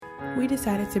we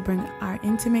decided to bring our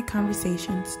intimate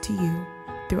conversations to you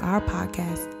through our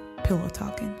podcast, Pillow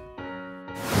Talking.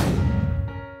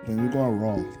 Man, we're going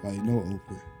raw, like no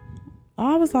open.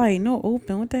 I was like, no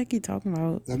open. What the heck are you talking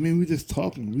about? I mean, we just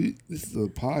talking. This is a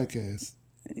podcast.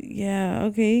 Yeah,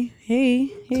 okay.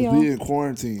 Hey, y'all. We in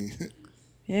quarantine.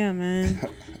 Yeah, man.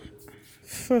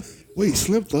 Wait,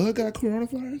 Slim Thug got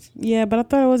coronavirus? Yeah, but I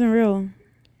thought it wasn't real.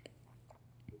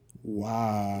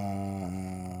 Wow.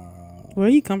 Where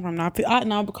you come from? Now,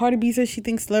 but Cardi B says she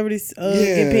thinks celebrities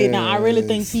get paid. Now, I really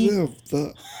think Slim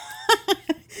Thug.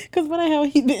 Because what the hell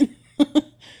he been?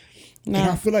 And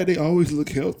I feel like they always look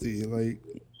healthy. Like,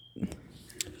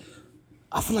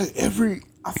 I feel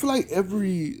like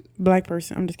every black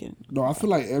person. I'm just kidding. No, I feel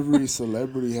like every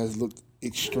celebrity has looked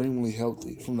extremely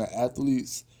healthy. From the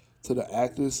athletes to the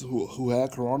actors who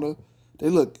had corona, they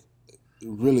look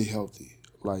really healthy.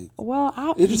 Like,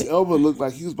 Idris Elba looked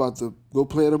like he was about to go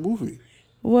play in a movie.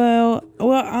 Well,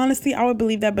 honestly, I would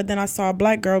believe that. But then I saw a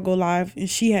black girl go live, and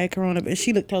she had corona, but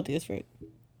she looked healthy as frick.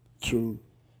 True.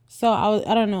 So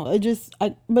I don't know.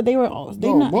 But they were all.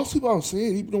 Most people I'm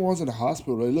seeing, even the ones in the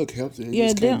hospital, they look healthy. They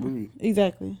just can't breathe.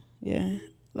 Exactly. Yeah.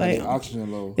 Like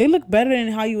oxygen low. They look better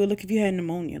than how you would look if you had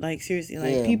pneumonia. Like, seriously,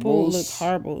 like people look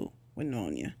horrible with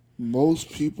pneumonia.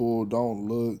 Most people don't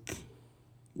look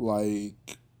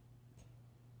like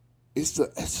it's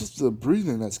just the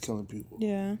breathing that's killing people.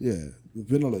 Yeah. Yeah, the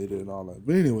ventilator and all that.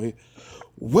 But anyway,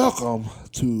 welcome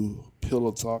to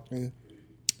Pillow Talking.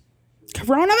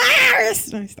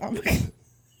 Coronavirus. No, stop. You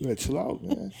gotta chill out,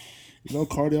 man. You know,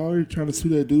 Cardi already trying to sue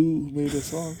that dude who made that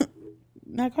song.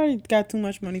 Now, Cardi got too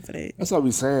much money for that. That's what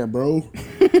we saying, bro.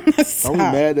 Don't be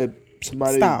mad that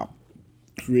somebody more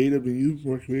creative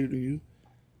than you.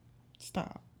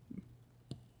 Stop.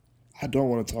 I don't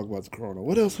want to talk about the corona.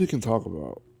 What else we can talk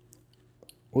about?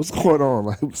 What's going on,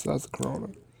 like, besides the corona?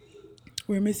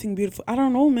 We're missing beautiful. I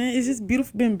don't know, man. It's just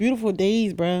beautiful. Been beautiful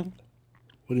days, bro.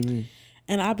 What do you mean?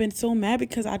 And I've been so mad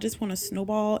because I just want to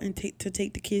snowball and take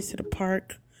the kids to the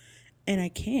park, and I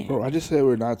can't. Bro, I just said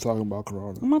we're not talking about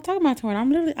corona. I'm not talking about corona.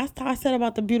 I'm literally. I said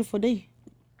about the beautiful day.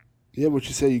 Yeah, but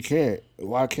you said you can't.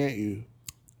 Why can't you?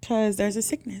 Because there's a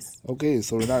sickness. Okay,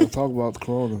 so we're not gonna talk about the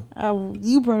corona.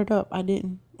 You brought it up. I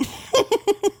didn't.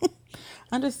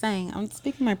 I'm just saying. I'm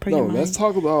speaking my pregnant mind. Let's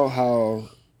talk about how.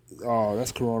 Oh,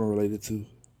 that's corona related too.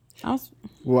 I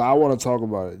want to talk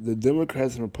about it. The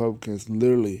Democrats and Republicans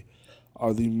literally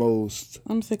are the most.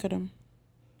 I'm sick of them.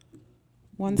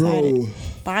 One-sided,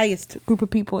 biased group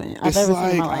of people I've ever seen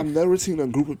in my life. I've never seen a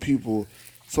group of people.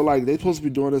 So, like, they're supposed to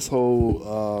be doing this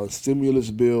whole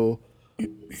stimulus bill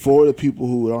for the people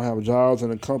who don't have jobs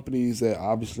and the companies that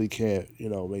obviously can't,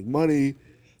 make money.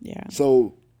 Yeah.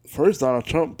 So, first, Donald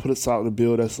Trump put us out a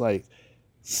bill that's, like,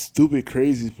 stupid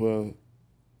crazy for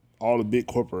all the big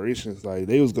corporations. Like,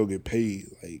 they was going to get paid.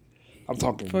 Like, I'm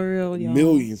talking for real, y'all.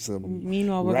 Millions of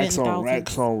Meanwhile, we're racks getting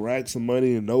on racks of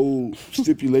money and no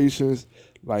stipulations.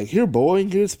 Like, here, boy,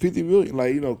 here's $50 million.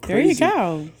 Like, crazy. There you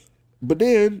go. But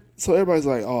then, so everybody's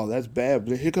like, oh, that's bad.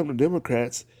 But then here come the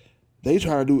Democrats. They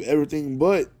trying to do everything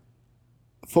but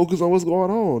focus on what's going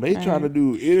on. They trying to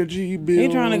do energy bills. They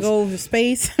trying to go to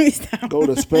space. Go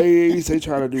to space. They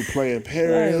trying to do Planned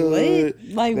Parenthood.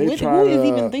 Who is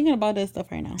even thinking about that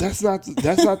stuff right now? That's not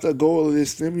the goal of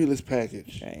this stimulus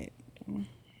package. Right.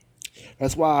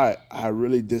 That's why I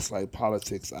really dislike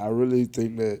politics. I really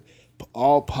think that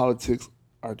all politics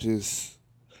are just,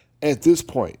 at this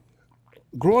point,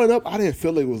 growing up, I didn't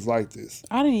feel it was like this.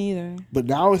 I didn't either. But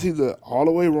now it's either all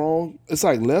the way wrong. It's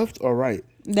like left or right.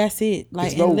 That's it.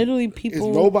 Like, and literally people.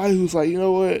 It's nobody who's like, you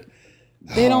know what?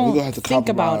 They don't we're gonna have to think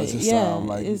about it. Yeah,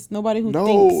 like, it's nobody who thinks.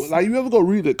 No, like, you ever go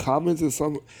read the comments in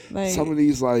some of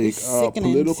these like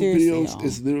political videos? Y'all.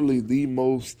 It's literally the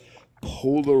most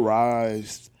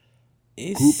polarized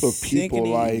group of people.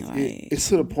 Like, it's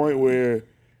to the point where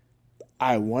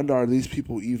I wonder, are these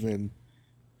people even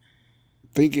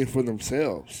thinking for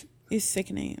themselves? It's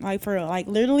sickening. Like, for like,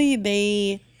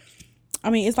 literally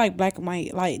it's like black and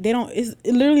white. Like, they don't, it's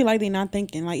literally like they're not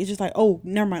thinking. Like, it's just like, oh,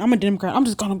 never mind, I'm a Democrat, I'm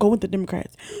just gonna go with the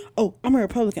Democrats. Oh, I'm a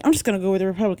Republican, I'm just gonna go with the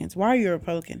Republicans. Why are you a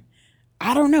Republican?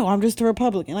 I don't know, I'm just a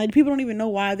Republican. Like, people don't even know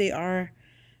why they are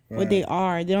what they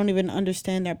are. They don't even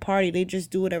understand their party. They just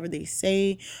do whatever they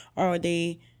say, or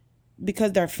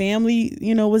because their family,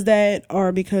 was that,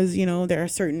 or because, they're a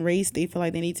certain race, they feel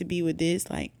like they need to be with this.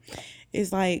 Like,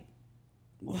 it's like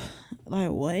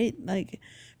what? Like,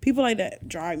 people like that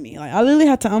drive me. Like, I literally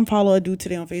had to unfollow a dude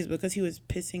today on Facebook because he was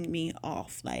pissing me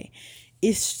off. Like,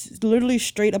 it's literally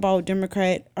straight about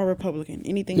Democrat or Republican.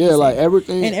 Anything. Yeah, like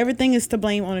everything. And everything is to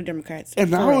blame on the Democrats. And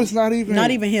now it's not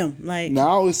even him. Like,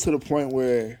 now it's to the point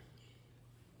where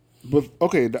But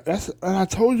okay, that's and I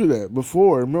told you that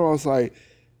before. Remember, I was like,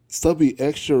 stuff be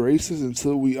extra racist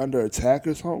until we under attack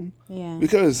or something. Yeah.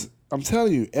 Because I'm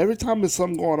telling you, every time there's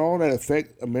something going on that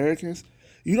affect Americans,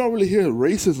 you don't really hear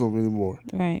racism anymore.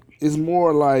 Right. It's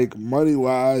more like money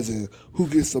wise and who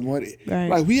gets the money. Right.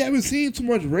 Like we haven't seen too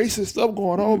much racist stuff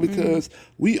going on because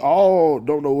we all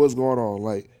don't know what's going on.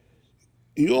 Like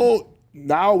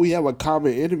now we have a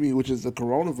common enemy, which is the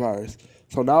coronavirus.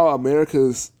 So now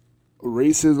America's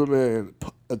racism and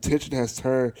attention has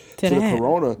turned to the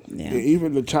corona. Yeah. And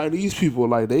even the Chinese people,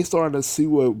 like they starting to see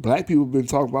what black people have been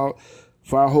talking about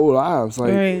for our whole lives.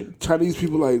 Like Chinese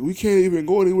people, like we can't even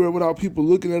go anywhere without people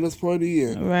looking at us funny.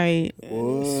 And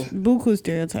buku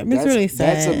stereotype. It's really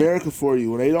sad. That's America for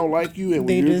you. When they don't like you, and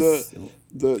when you're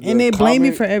the and they blame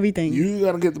you for everything. You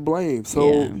gotta get the blame.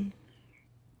 So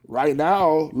right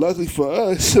now, luckily for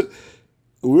us.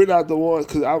 We're not the ones,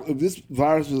 because if this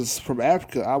virus was from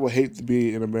Africa, I would hate to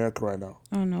be in America right now.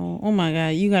 Oh, no. Oh, my God.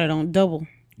 You got it on double.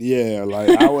 Yeah, like,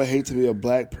 I would hate to be a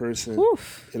black person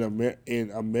in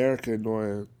America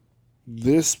during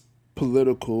this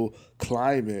political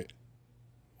climate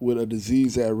with a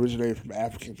disease that originated from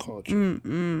African culture.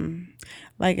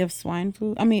 Like if swine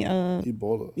flu,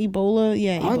 Ebola,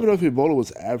 yeah. I don't even know if Ebola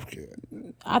was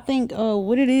African. I think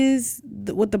what it is,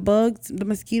 with the bugs, the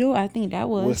mosquito, I think that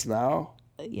was. West Nile?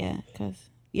 Yeah.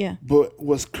 But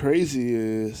what's crazy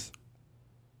is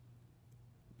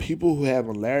people who have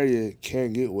malaria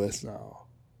can't get West Nile.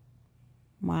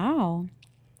 Wow.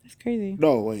 That's crazy.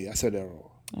 No, wait, I said that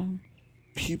wrong.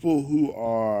 People who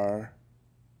are...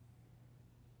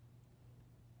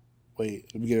 Wait,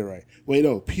 let me get it right. Wait,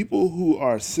 no, people who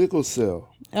are sickle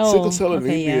cell. Sickle cell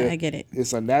anemia, I get it.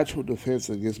 It's a natural defense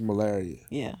against malaria.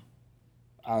 Yeah.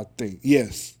 I think.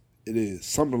 Yes, it is.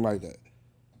 Something like that.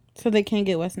 So they can't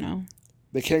get West Nile?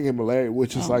 They can't get malaria,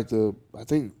 which is like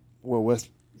West...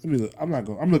 I'm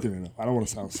looking it up. I don't want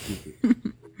to sound stupid.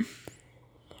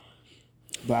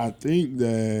 But I think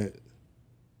that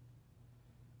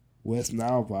West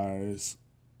Nile virus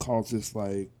causes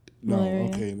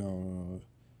malaria. No.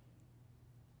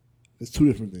 It's two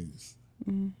different things.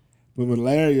 Mm-hmm. But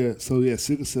malaria,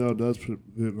 sickle cell does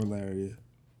prevent malaria.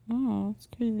 Oh, that's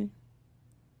crazy.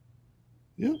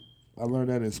 Yep. I learned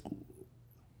that in school.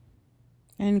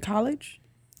 In college?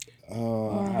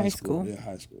 High school. Yeah,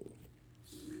 high school.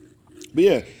 But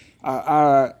yeah,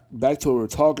 I back to what we're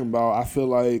talking about. I feel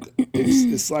like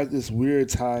it's like this weird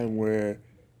time where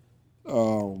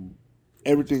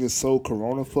everything is so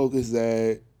corona focused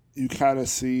that you kind of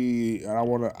see, and I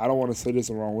don't want to say this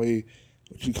the wrong way,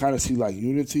 but you kind of see like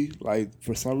unity. Like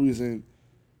for some reason,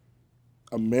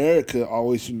 America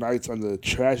always unites under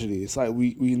tragedy. It's like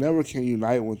we never can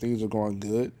unite when things are going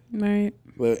good. Right.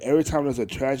 But every time there's a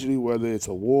tragedy, whether it's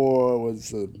a war, whether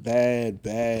it's a bad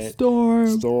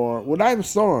storm. Well, not even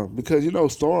storm, because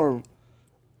storm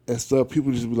and stuff,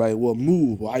 people just be like, well,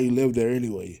 move. Why you live there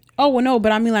anyway? Oh, well, no,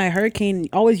 but I mean, like, hurricane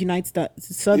always unites the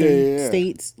southern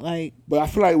states. Like, but I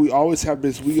feel like we always have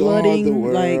this we flooding, are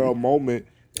the world moment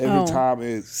every time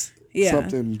it's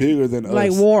something bigger than us.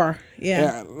 Like war.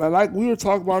 Yeah. And like we were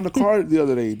talking about in the car the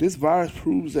other day, this virus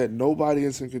proves that nobody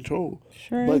is in control.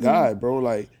 Sure. But God, bro,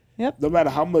 like, no matter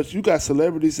how much, you got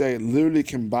celebrities that literally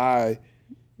can buy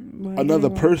another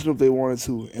person if they wanted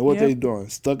to. And what they doing?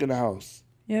 Stuck in the house.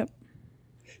 Yep.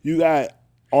 You got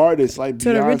artists like Beyonce,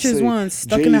 the richest ones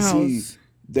stuck Jay-Z. In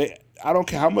the house. I don't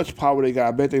care how much power they got.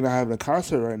 I bet they're not having a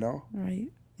concert right now. Right.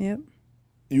 Yep.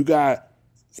 You got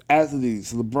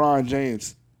athletes, LeBron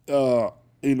James,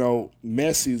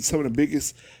 Messi, some of the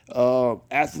biggest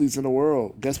athletes in the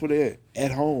world. Guess where they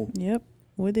at home. Yep.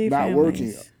 With their not families.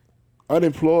 Working.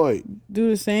 Unemployed. Do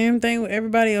the same thing with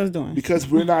everybody else doing. Because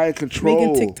we're not in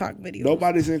control. Making TikTok videos.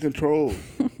 Nobody's in control.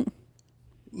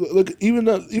 Look, even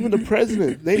the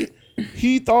president,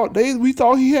 we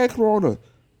thought he had corona.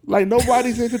 Like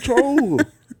nobody's in control.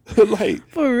 Like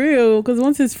for real, because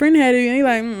once his friend had it, he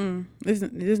like, this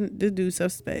dude's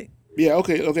suspect. Yeah,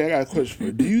 okay. I got a question for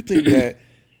you. Do you think that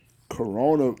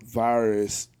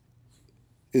coronavirus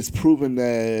is proving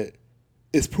that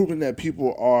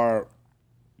people are?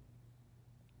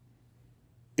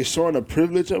 It's showing the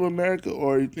privilege of America,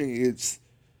 or you think it's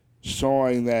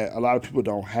showing that a lot of people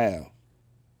don't have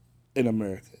in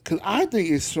America? Because I think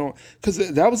it's showing.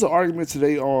 Because that was an argument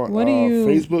today on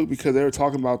Facebook, because they were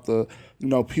talking about the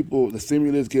people, the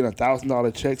stimulus getting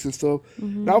 $1,000 checks and stuff.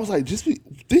 Mm-hmm. And I was like,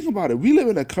 think about it. We live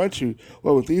in a country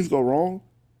where when things go wrong,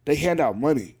 they hand out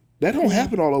money. That don't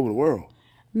happen all over the world.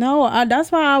 No,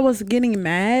 that's why I was getting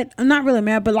mad. I'm not really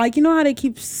mad, but like, you know how they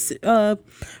keep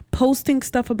posting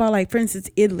stuff about, like, for instance,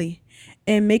 Italy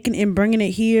and bringing it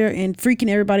here and freaking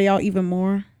everybody out even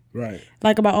more. Right.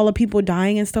 like about all the people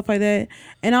dying and stuff like that.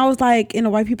 And I was like, and the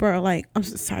white people are like, I'm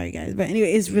so sorry guys, but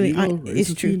anyway, it's really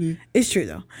it's true. It's true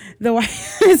though. The white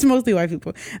it's mostly white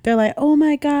people. They're like, oh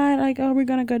my god, like, oh, we're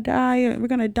gonna go die, we're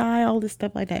gonna die, all this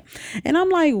stuff like that. And I'm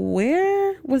like,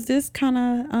 where was this kind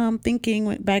of thinking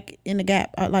went back in the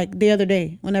gap? Like the other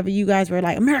day, whenever you guys were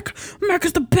like,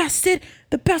 America's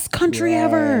the best country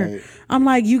ever. I'm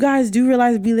like, you guys do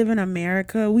realize we live in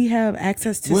America. We have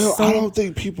access to. Well, I don't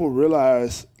think people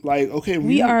realize. Like, okay,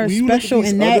 we are special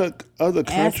in that other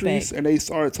countries, aspect. And they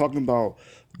started talking about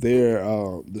their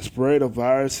the spread of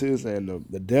viruses and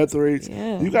the death rates.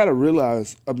 Yeah. You got to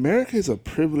realize America is a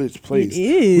privileged place. It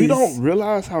is. We don't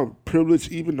realize how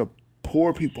privileged even the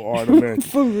poor people are in America.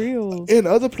 For real. In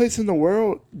other places in the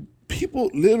world,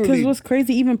 people literally. Because what's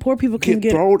crazy, even poor people can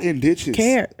get thrown in ditches.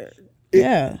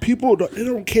 People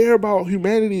don't care about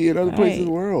humanity in other places in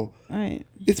the world. Right.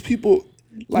 It's people.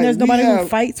 Like, there's nobody who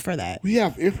fights for that. We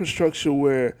have infrastructure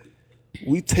where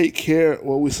we take care of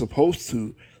what we're supposed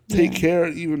to. Take care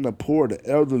of even the poor, the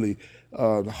elderly,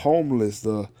 the homeless,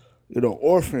 the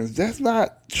orphans. That's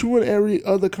not true in every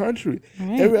other country.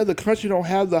 Right. Every other country don't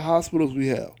have the hospitals we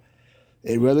have.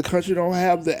 Every other country don't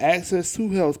have the access to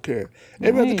health care.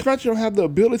 Every other country don't have the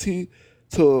ability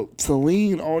to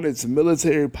lean on its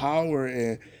military power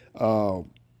and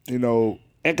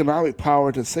economic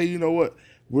power to say, you know what,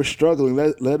 we're struggling.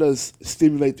 Let us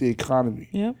stimulate the economy.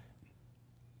 Yep.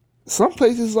 Some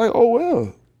places like, oh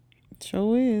well.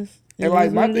 Sure is. And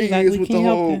like my thing is with the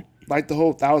whole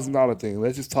 $1,000 thing.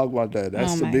 Let's just talk about that.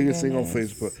 That's the biggest thing on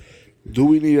Facebook. Do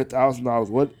we need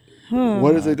 $1,000?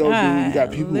 What is it gonna do? You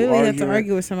got people literally have to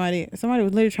argue with somebody. Somebody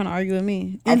was literally trying to argue with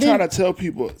me. I'm trying to tell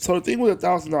people. So the thing with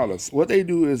 $1,000, what they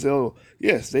do is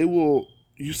they will.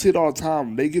 You see it all the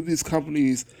time. They give these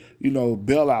companies,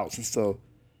 bailouts and stuff.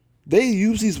 They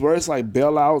use these words like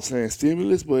bailouts and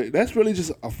stimulus, but that's really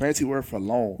just a fancy word for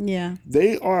loan. Yeah.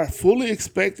 They are fully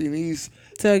expecting these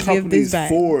companies,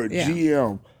 Ford,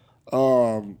 GM,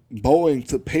 Boeing,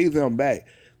 to pay them back.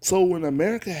 So when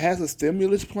America has a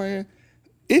stimulus plan,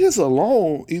 it is a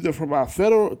loan either from our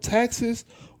federal taxes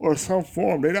or some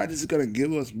form. They're not just going to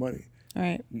give us money. All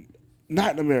right.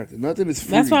 Not in America. Nothing is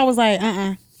free. That's why I was like,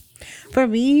 For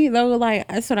me, though, like,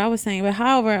 that's what I was saying. But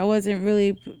however, I wasn't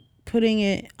really putting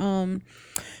it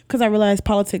because I realized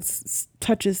politics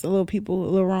touches a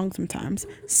little wrong sometimes.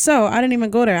 So I didn't even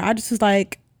go there. I just was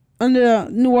like, under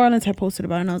New Orleans had posted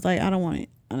about it, and I was like, I don't want it.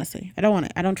 Honestly, I don't want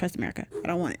it. I don't trust America. I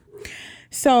don't want it.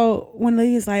 So when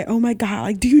Lydia's like, oh my God,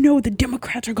 like, do you know the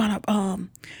Democrats are gonna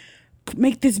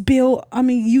make this bill? I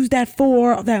mean, use that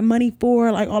money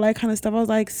for like all that kind of stuff. I was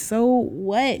like, so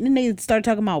what? And then they started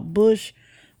talking about Bush.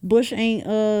 Bush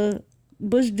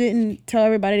didn't tell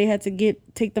everybody they had to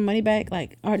take the money back.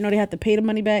 Like, or no, they had to pay the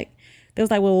money back. They was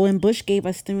like, well, when Bush gave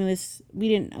us stimulus, we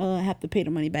didn't have to pay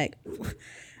the money back.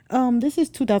 This is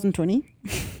 2020.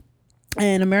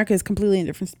 And America is completely in a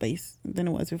different space than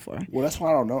it was before. Well, that's why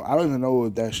I don't know. I don't even know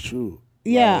if that's true.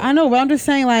 Yeah, I know, but I'm just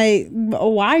saying, like,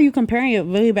 why are you comparing it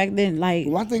really back then? Like,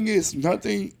 my thing is,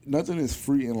 nothing is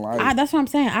free in life. That's what I'm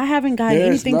saying. I haven't gotten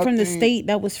anything from the state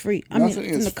that was free. I mean, from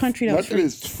the country that was free. Nothing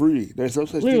is free. There's no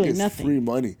such thing as free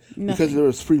money. Because if there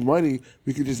was free money,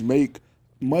 we could just make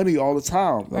money all the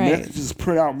time. Right. America just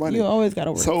print out money. You always got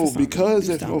to work. So because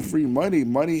there's no free money,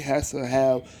 money has to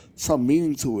have some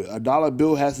meaning to it. A dollar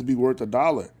bill has to be worth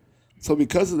 $1. So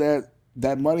because of that,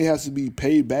 that money has to be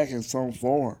paid back in some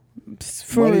form.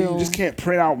 For money, real. You just can't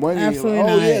print out money. Absolutely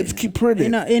not. Yeah, just keep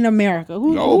printing. In America.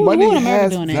 Money who in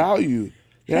has America value.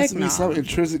 There has to be some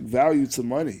intrinsic value to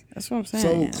money. That's what I'm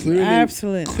saying.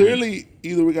 So clearly,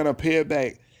 either we're going to pay it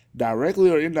back directly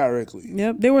or indirectly.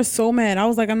 Yep. They were so mad. I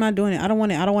was like, I'm not doing it. I don't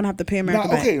want it. I don't want to have to pay America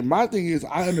back. Okay, my thing is,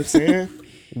 I understand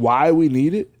why we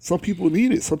need it. Some people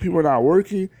need it. Some people are not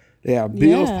working. They have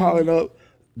bills piling up.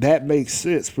 That makes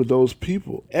sense for those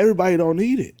people. Everybody don't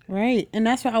need it. Right. And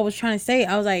that's what I was trying to say.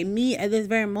 I was like, me, at this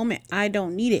very moment, I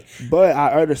don't need it. But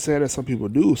I understand that some people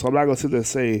do. So I'm not going to sit there and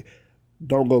say,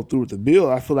 don't go through with the bill.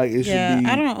 I feel like it should be.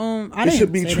 It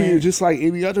should be treated just like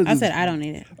any other. I said I don't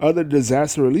need it. Other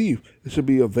disaster relief. It should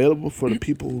be available for the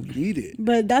people who need it.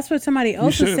 But that's what somebody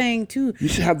else was saying too. You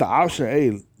should have the option.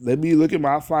 Hey, let me look at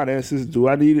my finances. Do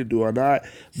I need it? Do I not?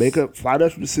 Make a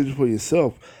financial decision for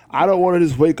yourself. I don't want to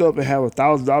just wake up and have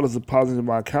 $1,000 deposited in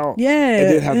my account. Yeah, and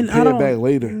then have to pay it back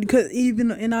later. Because I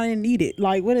didn't need it.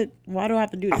 Like, why do I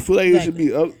have to do that? I feel like it should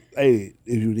be up. Hey,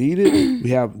 if you need it, we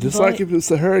have like if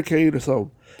it's a hurricane or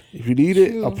something. If you need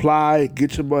it, apply,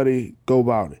 get your money, go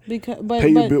about it. Pay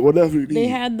your bill, whatever you need. They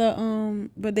had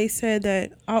but they said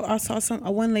that I saw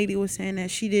one lady was saying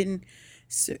that she didn't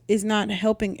it's not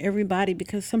helping everybody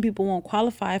because some people won't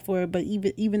qualify for it, but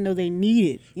even though they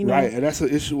need it, you know. Right, and that's an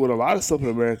issue with a lot of stuff in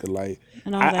America. Like,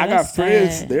 I got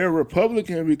friends, they're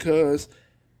Republican because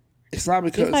it's not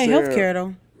because it's like healthcare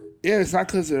though. Yeah, it's not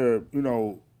because they're,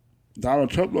 Donald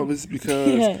Trump lovers. It's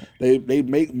because they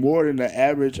make more than the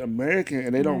average American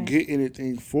and they don't get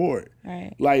anything for it.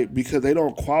 Right. Like, because they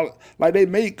don't like they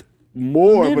make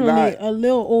more, literally, but not a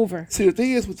little over. See, the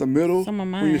thing is with the middle,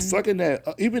 when you're stuck in that,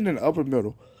 even in the upper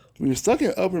middle, when you're stuck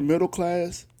in upper middle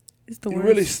class, you're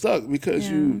really stuck because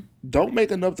you don't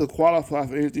make enough to qualify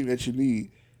for anything that you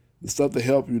need. The stuff to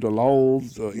help you, the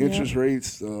loans, the interest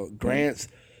rates, grants.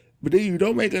 But then you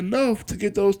don't make enough to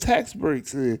get those tax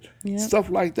breaks and stuff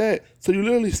like that. So you're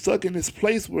literally stuck in this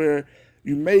place where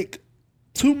you make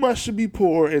too much to be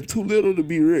poor and too little to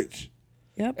be rich.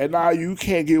 Yep. And now you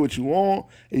can't get what you want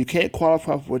and you can't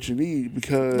qualify for what you need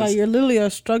because... Like, you're literally a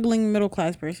struggling middle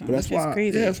class person. But that's why,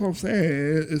 crazy. Yeah, that's what I'm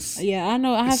saying. I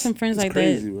know. I have some friends like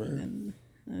crazy, that. Man.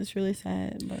 It's really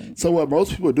sad. But so what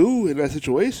most people do in that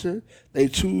situation, they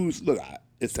choose... Look,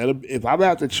 instead of... If I'm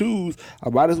out to choose, I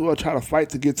might as well try to fight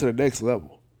to get to the next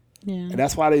level. Yeah. And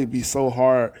that's why they be so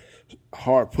hard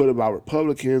put about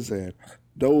Republicans and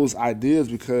those ideas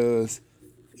because,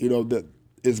 that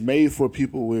it's made for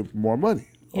people with more money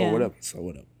or whatever. So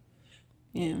whatever.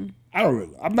 Yeah.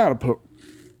 I'm not a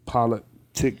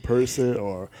politic person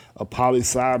or a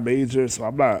poli-sci major, so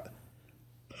I'm not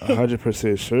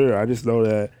 100% sure. I just know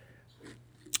that,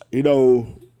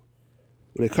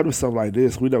 when it comes to something like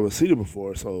this, we never seen it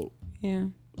before. So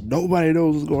nobody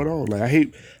knows what's going on. Like, I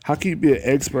hate, how can you be an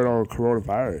expert on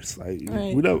coronavirus?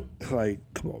 Like, we don't, like,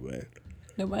 come on, man.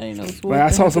 Nobody knows. Like, I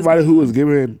saw somebody who was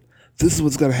giving, this is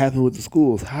what's going to happen with the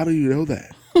schools. How do you know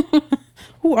that?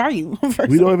 Who are you?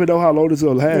 We don't even know how long this is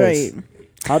going to last. Right.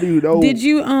 How do you know? Did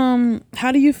you,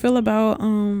 how do you feel about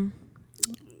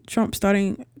Trump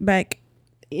starting back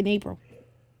in April?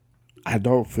 I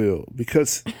don't feel,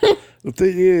 because the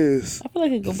thing is, I feel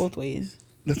like it go both ways.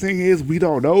 The thing is, we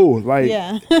don't know.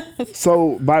 Like,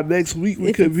 so by next week,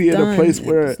 we could be in a place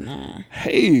where,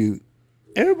 hey,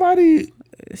 everybody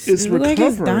is recovering. Like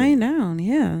it's dying down,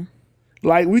 yeah.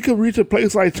 Like, we could reach a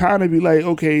place like China and be like,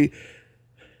 okay,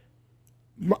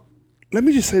 let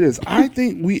me just say this. I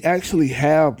think we actually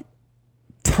have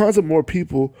tons of more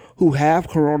people who have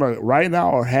corona right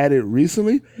now or had it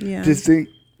recently. Yeah. Just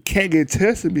can't get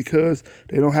tested because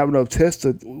they don't have enough tests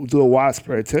to do a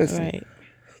widespread testing. Right.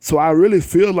 So I really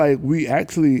feel like we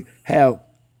actually have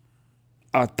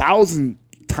 1,000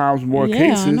 times more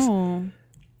cases. I know.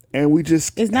 And we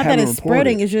just it's not that it's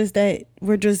spreading, it's just that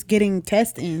we're just getting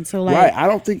tests in. So like, right, I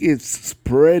don't think it's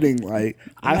spreading. Like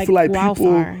I feel like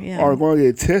wildfire, people are going to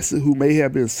get tested who may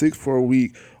have been sick for a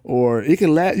week, or it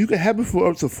can last. You can have it for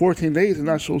up to 14 days and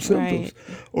not show symptoms,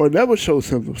 or never show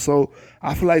symptoms. So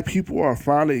I feel like people are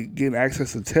finally getting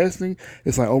access to testing.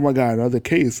 It's like, oh my God, another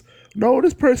case. No,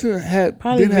 this person had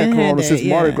corona since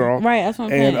Mardi Gras, right? That's what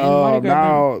I'm saying. And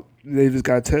now they just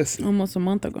got tested almost a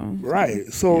month ago. Right.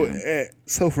 So,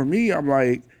 so for me, I'm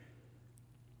like,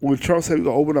 when Trump said we're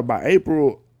gonna open up by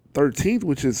April 13th,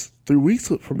 which is 3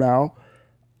 weeks from now,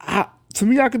 to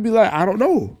me, I could be like, I don't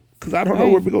know, because I don't know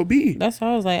where we're gonna be. That's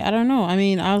why I was like, I don't know. I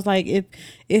mean, I was like,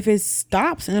 if it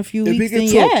stops in a few weeks,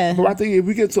 then but I think if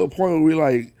we get to a point where we're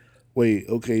like, wait,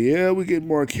 okay, we get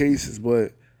more cases,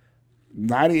 but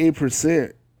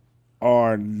 98%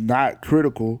 are not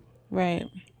critical. Right.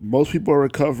 Most people are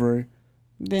recovering.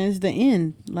 Then it's the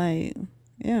end. Like,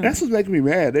 that's what's making me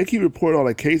mad. They keep reporting all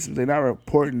the cases. They're not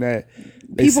reporting that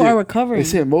people are recovering. They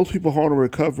said most people home to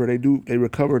recover. They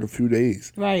recover in a few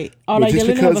days. Right. Or like they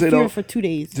literally have a fever for 2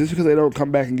 days. Just because they don't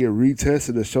come back and get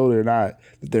retested to show that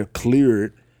they're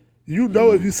cleared.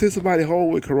 If you send somebody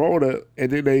home with corona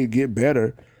and then they get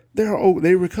better,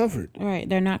 they recovered. Right.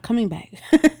 They're not coming back.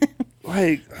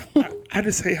 Like, I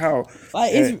just hate how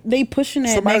they pushing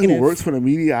that somebody negative. who works for the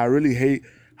media. I really hate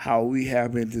how we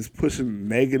have been just pushing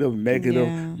negative.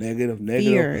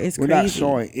 Fear is We're crazy. not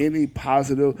showing any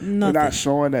positive. Nothing. We're not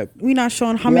showing that. We're not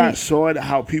showing not showing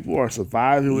how people are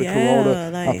surviving with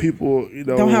corona. Like, how people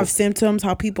don't have symptoms.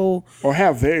 How people or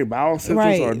have very mild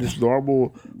symptoms or just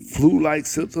normal flu-like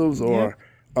symptoms or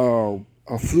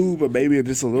a flu, but maybe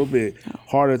just a little bit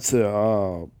harder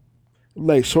to.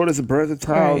 Like shortest of birth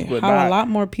times, but how a lot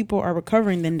more people are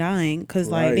recovering than dying, because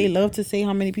like they love to say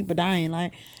how many people dying.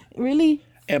 Like, really,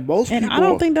 and people, I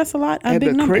don't think that's a lot. And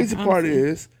the number, crazy part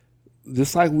is,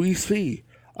 just like we see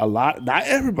a lot. Not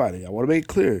everybody. I want to make it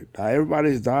clear. Not everybody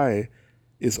is dying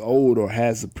is old or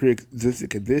has a pre-existing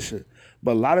condition.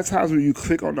 But a lot of times when you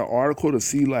click on the article to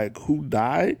see like who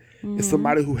died, it's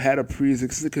somebody who had a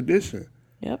pre-existing condition.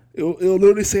 Yep. It'll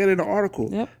literally say it in the article.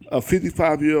 Yep. A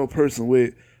 55-year-old person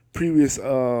with previous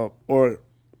or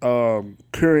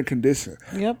current condition.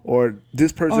 Yep. Or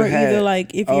this person or had either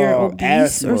like if you're obese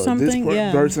asthma. or something.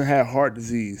 This person had heart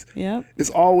disease. Yep. It's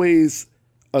always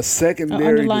a secondary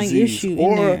underlying disease, issue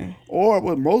in there. or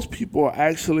what most people are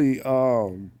actually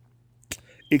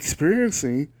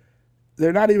experiencing.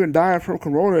 They're not even dying from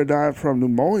corona; they're dying from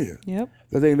pneumonia. Yep.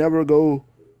 That they never go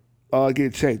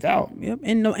get checked out. Yep.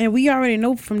 And we already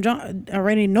know from John.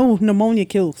 Already know pneumonia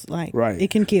kills. Like right.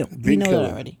 It can kill. We know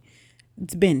that already.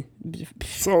 It's been.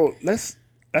 So that's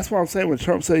what I'm saying. When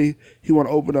Trump say he want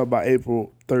to open up by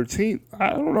April 13th,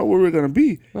 I don't know where we're gonna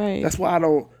be. Right. That's why I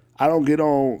don't get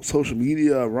on social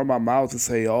media, run my mouth and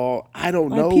say, "Oh, I don't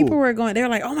know." People were going. They were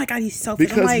like, "Oh my God, he's selfish."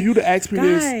 Because like, you'd asked me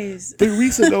this 3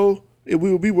 weeks ago, if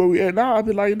we would be where we are now, I'd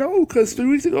be like, "No," because 3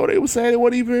 weeks ago they were saying it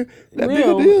wasn't even that big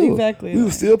a deal. Exactly. We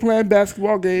were still playing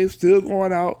basketball games, still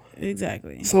going out.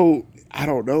 Exactly. So I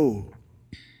don't know.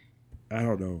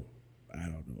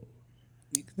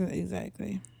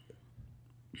 Exactly.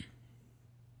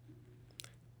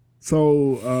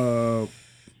 So,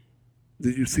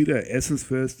 did you see that Essence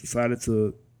Fest decided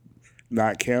to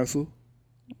not cancel?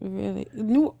 Really?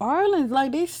 New Orleans,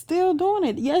 like they still doing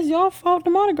it. Yes, y'all fought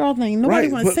the Mardi Gras thing.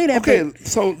 Nobody want to say that. Okay,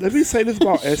 so let me say this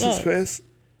about Essence Fest.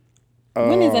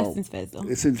 When is Essence Fest though?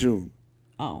 It's in June.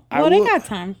 Oh, well, they got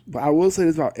time. But I will say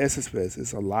this about Essence Fest.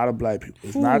 It's a lot of black people.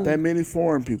 It's not that many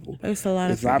foreign people. It's a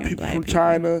lot of It's not people from people.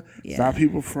 China. Yeah. It's not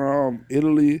people from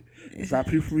Italy. It's not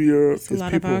people from Europe. It's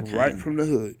people right from the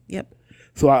hood. Yep.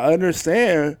 So I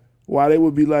understand why they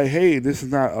would be like, hey, this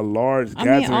is not a large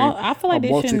gathering I feel like of they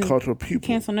multicultural people.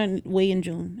 Cancel nothing way in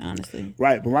June, honestly.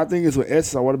 Right. But my thing is with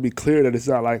Essence, I want to be clear that it's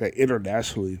not like an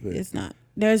international event. It's not.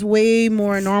 There's way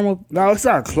more normal. No, it's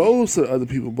not close to other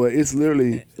people, but it's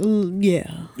literally.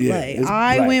 Yeah. Like,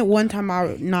 I went one time.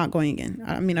 I'm not going again.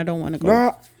 I mean, I don't want to go.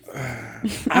 No,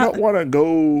 I don't want to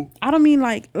go. I don't mean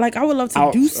like I would love to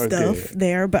do stuff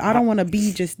there, but I don't want to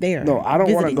be just there. No, I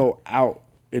don't want to go out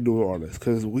in New Orleans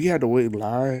because we had to wait in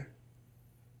line.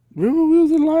 Remember we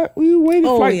was in line? We were waiting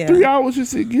for 3 hours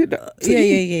just to get that.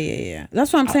 Yeah.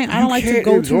 That's what I'm saying. I don't like to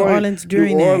go to New Orleans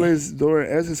during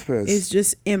Essence Fest. It's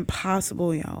just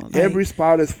impossible, y'all. Like, every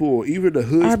spot is full. Even the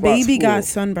hood. Our baby got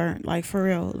sunburned, like for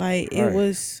real. Like it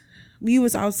was. We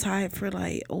was outside for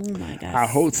like, oh my God. Our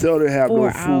hotel didn't have 4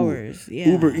 no food. hours. Yeah.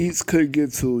 Uber Eats couldn't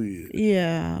get to you.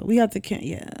 Yeah. We had to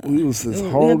we was just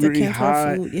hungry,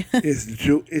 high. Yeah.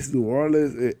 It's New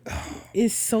Orleans.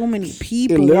 It's so many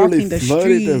people walking the streets. It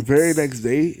literally flooded the very next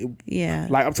day. Yeah.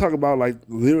 Like I'm talking about like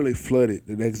literally flooded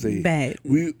the next day. Bad.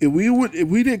 If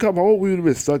we didn't come home, we would have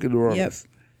been stuck in New Orleans.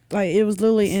 Yep. Like it was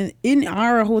literally in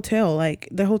our hotel. Like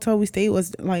the hotel we stayed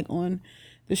was like on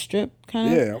the strip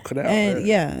kind of. Yeah, Canal.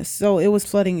 And so it was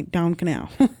flooding down Canal.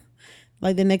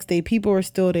 Like the next day, people were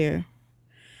still there.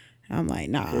 I'm like,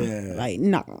 nah. Yeah. Like,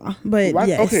 nah. But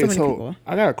okay, so many people.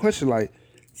 I got a question. Like,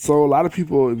 so a lot of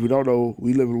people, if you don't know,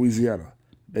 we live in Louisiana.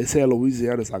 They say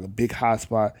Louisiana is like a big hot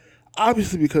spot.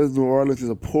 Obviously because New Orleans is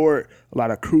a port, a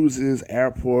lot of cruises,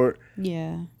 airport.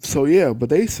 Yeah. So yeah, but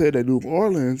they said that New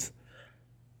Orleans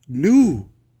knew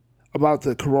about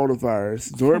the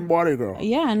coronavirus during Mardi Gras.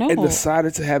 Yeah, I know. And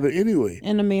decided to have it anyway.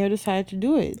 And the mayor decided to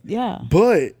do it. Yeah.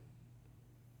 But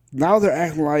now they're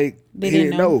acting like they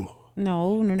didn't know.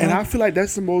 No. And I feel like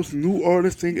that's the most New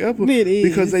Orleans thing ever. It is.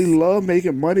 Because they love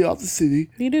making money off the city.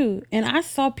 They do. And I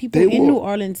saw people in New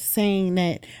Orleans saying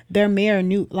that their mayor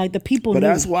knew, like the people knew. But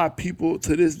that's why people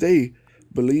to this day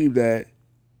believe that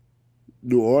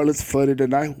New Orleans flooded the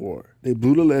Ninth Ward. They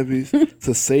blew the levees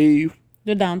to save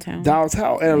the downtown.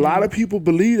 And a lot of people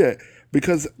believe that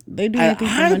because they do anything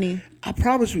for money. I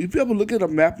promise you, if you ever look at a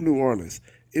map of New Orleans,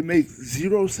 it makes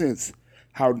zero sense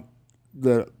how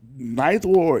the Ninth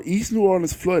Ward, East New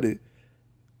Orleans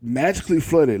magically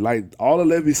flooded. Like all the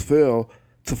levees fell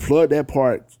to flood that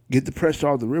part, get the pressure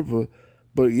off the river,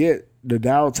 but yet the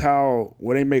downtown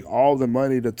where they make all the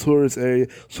money, the tourist area,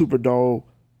 Superdome,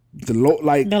 the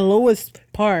lowest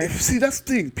part. See, that's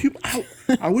the thing. People,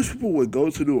 I wish people would go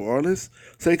to New Orleans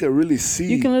so they could really see.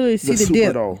 You can literally see the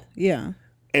Superdome. dip. Yeah,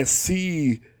 and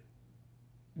see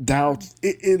down.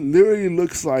 It literally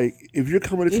looks like if you're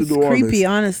coming into New Orleans. It's creepy,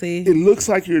 honestly. It looks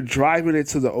like you're driving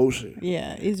into the ocean.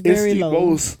 Yeah, it's very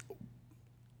low.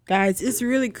 Guys, it's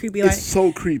really creepy. It's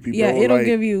so creepy, bro. Yeah, it'll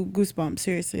give you goosebumps.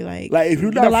 Seriously, like if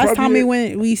you're not the last from time here,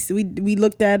 we went, we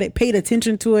looked at it, paid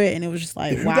attention to it, and it was just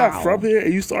like, if you're not from here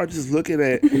and you start just looking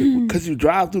at, because you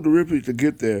drive through the river to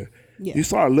get there, you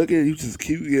start looking, you just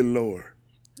keep getting lower.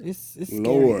 It's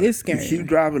lower. Scary. It's scary. You keep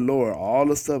driving lower. All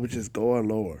the stuff is just going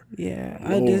lower. Yeah,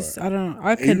 lower.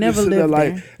 I could never live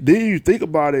there. Then you think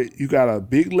about it, you got a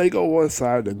big lake on one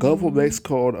side, the Gulf of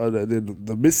Mexico on the other, then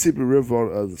the Mississippi River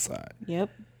on the other side. Yep.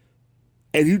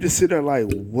 And you just sit there like,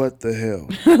 what the hell?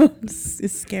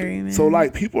 It's scary, man. So,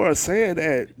 like, people are saying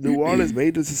that New Orleans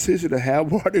made the decision to have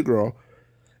Mardi Gras,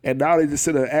 and now they just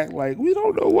sit there and act like we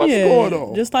don't know what's going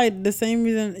on. Just like the same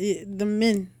reason the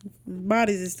men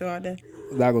bodies is still out there.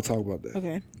 Not gonna talk about that.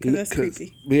 Okay, because that's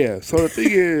creepy. Yeah. So the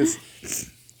thing is,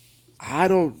 I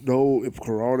don't know if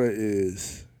Corona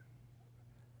is.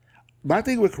 My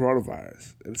thing with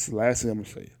coronavirus, and it's the last thing I'm gonna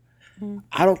say.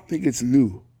 I don't think it's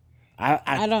new.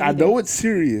 I know it's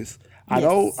serious. I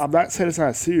know I'm not saying it's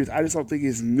not serious. I just don't think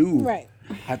it's new. Right.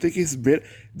 I think it's been.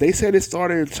 They said it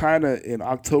started in China in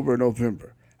October,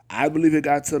 November. I believe it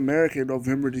got to America in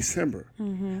November, December.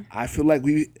 I feel like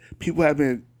people have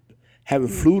been having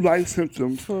flu-like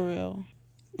symptoms. For real.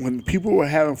 When people were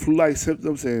having flu-like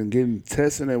symptoms and getting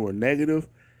tested and were negative,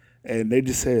 and they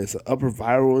just said it's an upper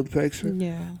viral infection.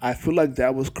 Yeah. I feel like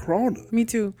that was Corona. Me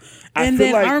too. And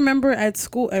then I remember at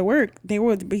school, at work, they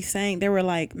would be saying, they were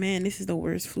like, man, this is the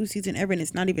worst flu season ever, and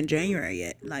it's not even January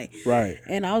yet. Like, right.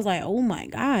 And I was like, oh my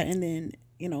God. And then,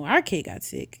 our kid got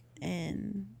sick,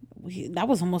 and that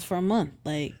was almost for a month.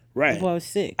 Like, right. Before I was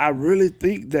sick. I really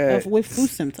think that. With flu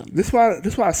symptoms. This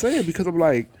why I say it, because I'm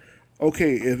like,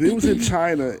 okay, if it was in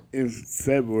China in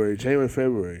January,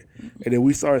 February, and then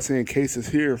we started seeing cases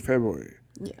here in February.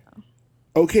 Yeah.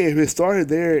 Okay, if it started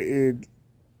there in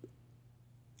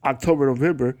October,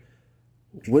 November,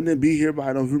 wouldn't it be here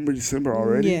by November, December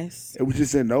already? Yes. And we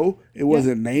just didn't know? It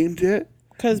wasn't named yet?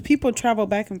 Because people travel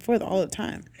back and forth all the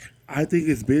time. I think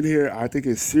it's been here. I think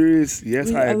it's serious.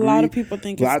 Yes, I agree. A lot of people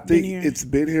think it's been here. It's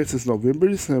been here since November,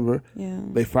 December. Yeah.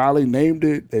 They finally named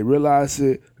it. They realized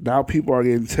it. Now people are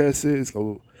getting tested.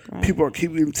 So people are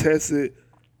keeping getting tested.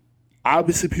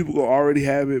 Obviously, people will already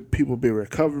have it. People been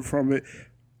recovering from it.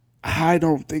 I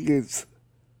don't think it's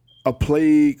a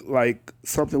plague like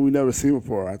something we never seen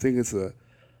before. I think it's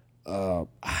a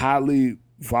highly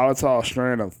volatile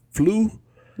strain of flu.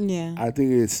 Yeah. I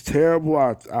think it's terrible.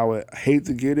 I would hate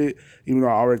to get it, even though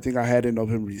I already think I had it in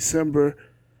November, December.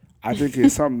 I think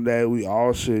it's something that we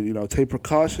all should, take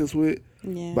precautions with.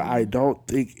 Yeah. But I don't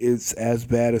think it's as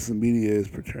bad as the media is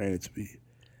portraying it to be.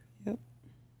 Yep.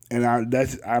 And I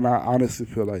honestly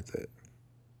feel like that.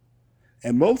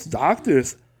 And most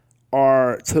doctors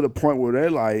are to the point where they're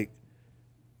like,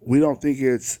 we don't think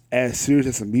it's as serious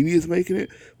as the media is making it.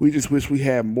 We just wish we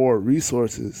had more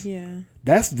resources. Yeah.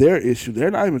 That's their issue.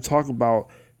 They're not even talking about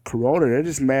Corona. They're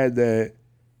just mad that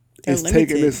it's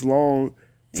taking this long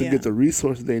to get the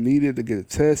resources they needed to get the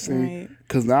testing.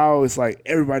 Because now it's like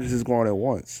everybody's just going at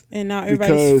once. And now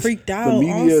everybody's freaked out. The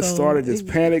media started this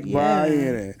panic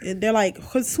buying. And they're like,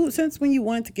 since when you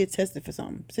wanted to get tested for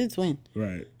something? Since when?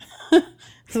 Right.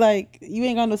 It's like, you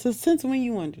ain't got no sense. Since when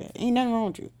you wanted that? Ain't nothing wrong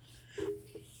with you.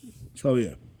 So,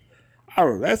 yeah. All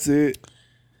right, that's it.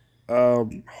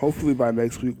 Hopefully by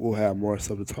next week we'll have more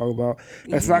stuff to talk about.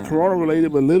 That's not Corona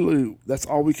related, but literally that's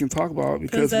all we can talk about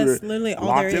because that's we're literally all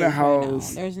locked in a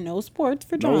house. Right. There's no sports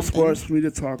for Jonathan. No sports for me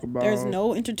to talk about. There's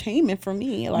no entertainment for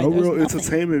me. Like, no real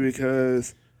entertainment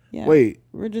because we've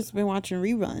just been watching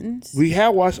reruns. We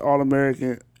have watched All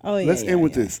American. Oh yeah. Let's end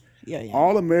with this. Yeah.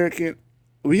 All American.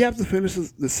 We have to finish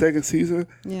the second season.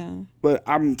 Yeah. But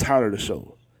I'm tired of the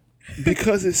show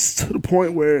because it's to the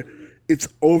point where it's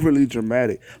overly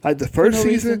dramatic. Like the first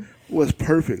season was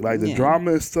perfect. Like the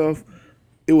drama and stuff,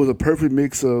 it was a perfect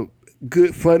mix of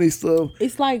good, funny stuff.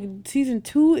 It's like season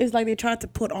 2 is like they tried to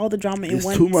put all the drama in one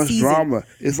season. It's too much drama.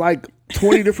 It's like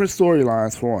 20 different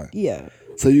storylines for one. Yeah.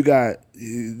 So you got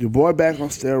your boy back on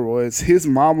steroids, his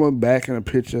mama back in the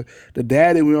picture, the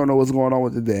daddy, we don't know what's going on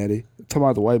with the daddy. I'm talking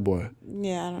about the white boy.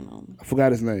 Yeah, I don't know. I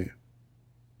forgot his name.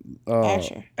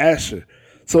 Asher.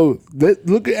 So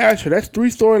look at Asher. That's 3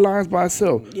 storylines by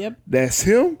itself. Yep. That's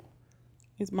him.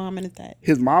 His mom and his dad.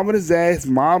 His mom and his dad. His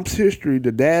mom's history.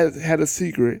 The dad had a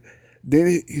secret.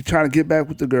 Then he's trying to get back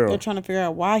with the girl. They're trying to figure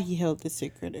out why he held the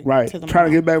secret. Right. Trying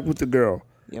to get back with the girl.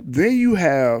 Yep. Then you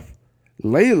have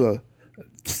Layla.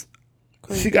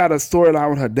 Crazy. She got a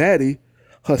storyline with her daddy.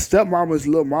 Her stepmama's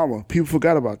little mama. People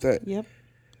forgot about that. Yep.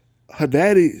 Her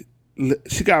daddy,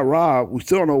 she got robbed. We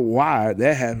still don't know why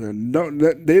that happened. No,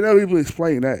 they never even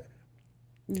explained that.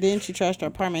 Then she trashed her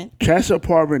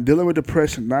apartment. Dealing with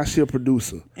depression. Now she a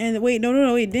producer. And wait, no.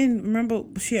 Then remember,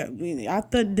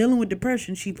 after dealing with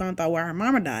depression, she found out why her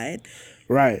mama died.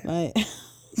 Right.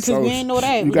 Because we didn't know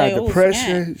that. You got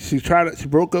depression. She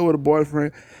broke up with a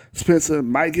boyfriend. Spencer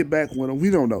might get back with him. We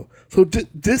don't know. So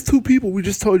just 2 people. We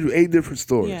just told you 8 different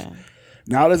stories. Yeah.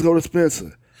 Now let's go to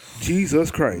Spencer.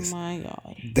 Jesus Christ. Oh my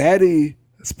God. Daddy,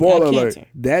 spoiler alert, cancer.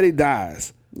 Daddy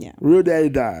dies. Yeah. Real Daddy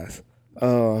dies.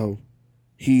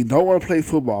 He don't want to play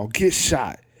football. Gets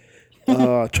shot.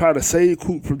 Try to save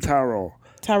Coop from Tyrone.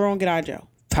 Tyrone get out of jail.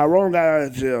 Tyrone got out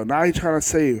of jail. Now he's trying to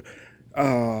save.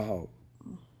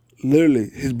 Literally,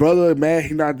 his brother mad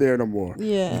he not there no more.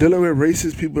 Yeah. Dealing with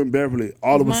racist people in Beverly.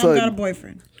 All of a Mom sudden, got a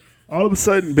boyfriend. All of a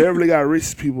sudden, Beverly got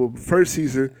racist people. First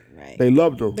season, Right. they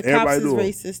loved them. The Everybody cops knew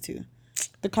is him. racist too.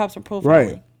 The cops are profiling.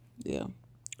 Right. Yeah.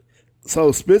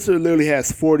 So Spencer literally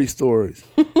has 40 stories.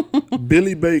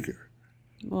 Billy Baker.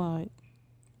 Right.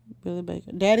 Billy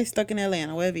Baker. Daddy's stuck in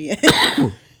Atlanta. Wherever he at.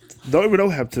 Don't even know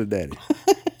what happened to the daddy.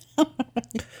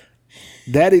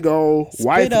 Daddy gone,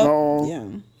 wife up. gone, Yeah.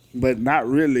 but not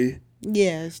really.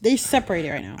 Yes, they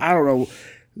separated right now. I don't know.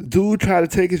 Dude tried to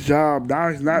take his job. Now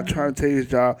he's not trying to take his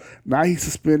job. Now he's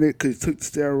suspended because he took the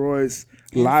steroids,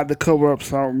 lied to cover up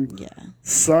something. Yeah.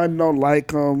 Son don't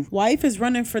like him. Wife is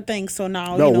running for things, so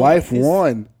now No, wife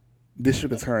won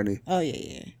district attorney. Oh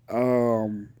yeah.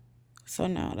 So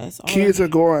now that's all. Kids are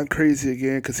going crazy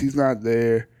again because he's not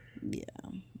there. Yeah.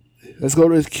 Let's go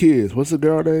to his kids. What's the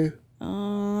girl name?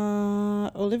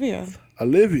 Olivia.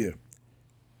 Olivia.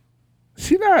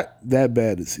 She not that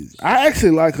bad this season. I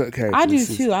actually like her character. I do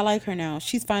too. I like her now.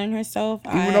 She's finding herself.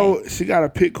 Even though she got to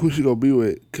pick who she gonna be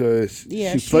with, because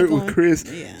she flirt with Chris.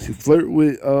 Yeah. She flirt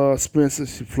with Spencer.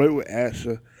 She flirt with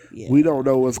Asher. Yeah. We don't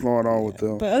know what's going on with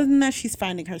them. But other than that, she's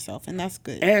finding herself, and that's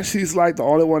good. And she's like the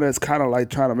only one that's kind of like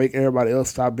trying to make everybody else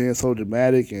stop being so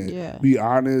dramatic and be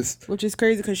honest. Which is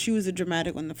crazy because she was a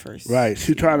dramatic one the first. Right.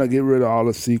 She's trying to get rid of all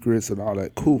the secrets and all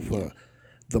that. Cool for her.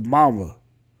 The mama.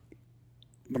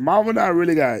 The mama not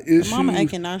really got issues. The mama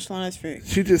acting nonchalant as frick.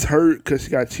 She just hurt because she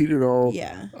got cheated on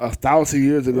 1,000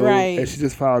 years ago. Right. And she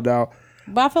just found out.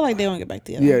 But I feel like they won't get back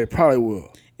together. Yeah, it probably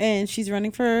will. And she's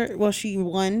running for, she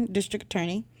won district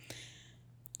attorney.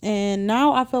 And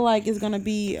now I feel like it's going to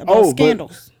be about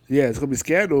scandals. Yeah, it's going to be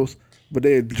scandals. But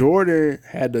then Jordan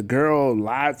had the girl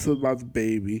lied to about the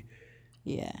baby.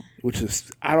 Yeah. Which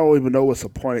is, I don't even know what's the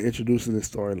point of introducing this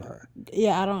storyline.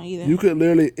 Yeah, I don't either. You could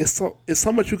literally, it's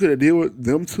so much you could have deal with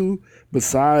them two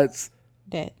besides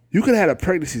that. You could have had a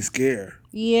pregnancy scare.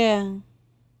 Yeah.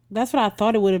 That's what I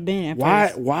thought it would have been at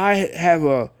first. Why have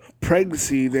a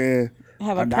pregnancy then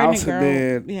have a announce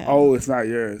pregnant it then, oh, it's not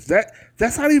yours.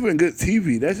 That's not even good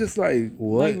TV. That's just like,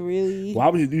 what? Like, really? Why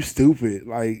would you do stupid?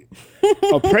 Like,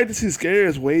 a pregnancy scare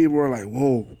is way more like,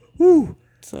 whoa, whoo.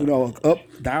 So, up,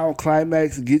 down,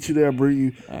 climax, get you there, bring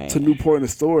you to a new point in the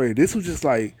story. This was just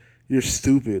like, you're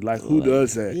stupid. Like, who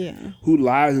does that? Yeah. Who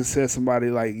lies and says somebody,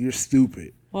 like, you're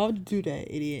stupid? Why would you do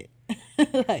that, idiot?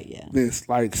 Like, yeah. This,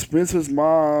 like, Spencer's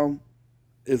mom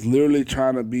is literally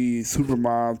trying to be super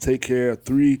mom, take care of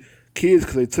 3 kids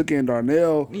because they took in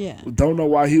Darnell. Yeah. Don't know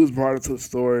why he was brought into the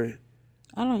story.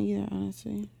 I don't either,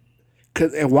 honestly.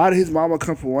 And why did his mama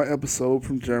come for one episode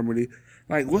from Germany?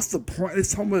 Like, what's the point?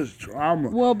 It's so much drama.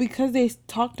 Well, because they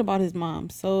talked about his mom,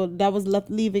 so that was left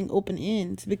leaving open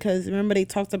ends. Because remember they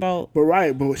talked about.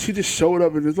 But she just showed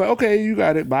up and was like, "Okay, you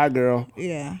got it, bye, girl."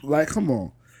 Yeah. Like, come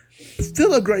on.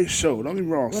 Still a great show. Don't get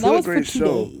me wrong. Well, still that was a great for 2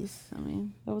 show. days. I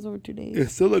mean, that was over 2 days.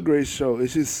 It's still a great show.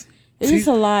 It's just. It's just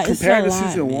a lot. Compared it's to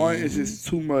season man. 1, it's just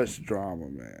too much drama,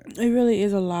 man. It really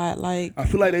is a lot. Like, I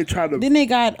feel like they tried to. Then they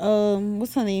got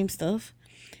what's her name stuff,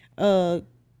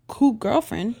 Coop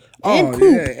girlfriend. And Coop.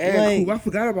 Yeah, and Coop. I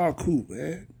forgot about Coop,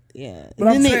 man. Yeah.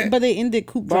 But they ended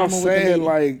Coop drama with the lady. I'm saying,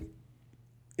 like,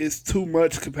 it's too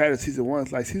much compared to season 1.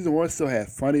 Like, season 1 still had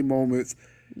funny moments.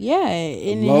 Yeah,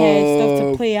 and it had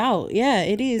stuff to play out. Yeah,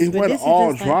 it is. It wasn't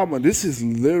all drama. Like, this is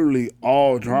literally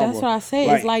all drama. That's what I said.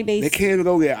 Like, it's like they can't even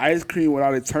go get ice cream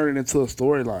without it turning into a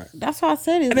storyline. That's what I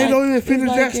said. And they don't even finish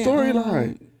that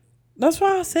storyline. That's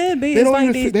what I said, baby.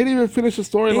 They didn't even finish the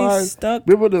storyline.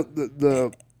 Remember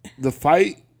the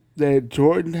fight that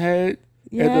Jordan had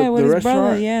at the restaurant?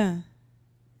 Brother, yeah.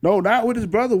 No, not with his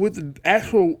brother. With the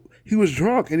actual, he was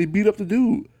drunk and he beat up the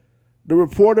dude, the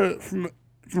reporter from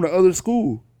the other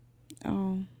school.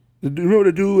 Oh. Remember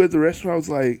the dude at the restaurant was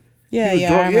like, I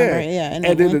remember. Yeah, and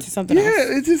then went to something else.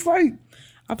 Yeah, it's just like.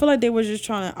 I feel like they were just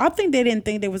trying to. I think they didn't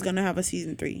think they was gonna have a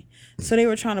season 3, so they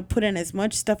were trying to put in as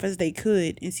much stuff as they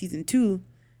could in season 2.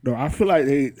 No, I feel like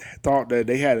they thought that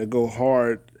they had to go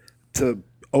hard to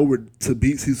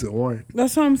beat season 1.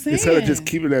 That's what I'm saying. Instead of just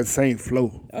keeping that same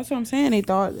flow. That's what I'm saying. They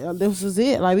thought this was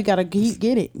it. Like, we gotta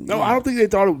get it. No, I don't think they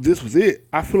thought this was it.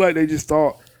 I feel like they just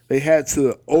thought they had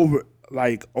to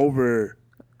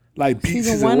beat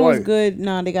season 1 was good.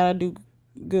 Nah, they gotta do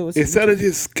good with instead of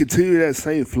just continue that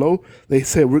same flow. They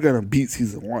said we're gonna beat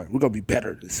season 1. We're gonna be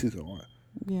better than season 1.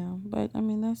 Yeah, but I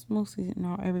mean that's mostly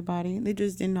not everybody. They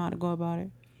just didn't know how to go about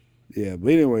it. Yeah,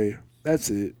 but anyway, that's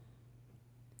it.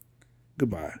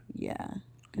 Goodbye. Yeah.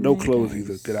 Good no night, clothes guys.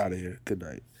 Either. Get out of here. Good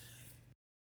night.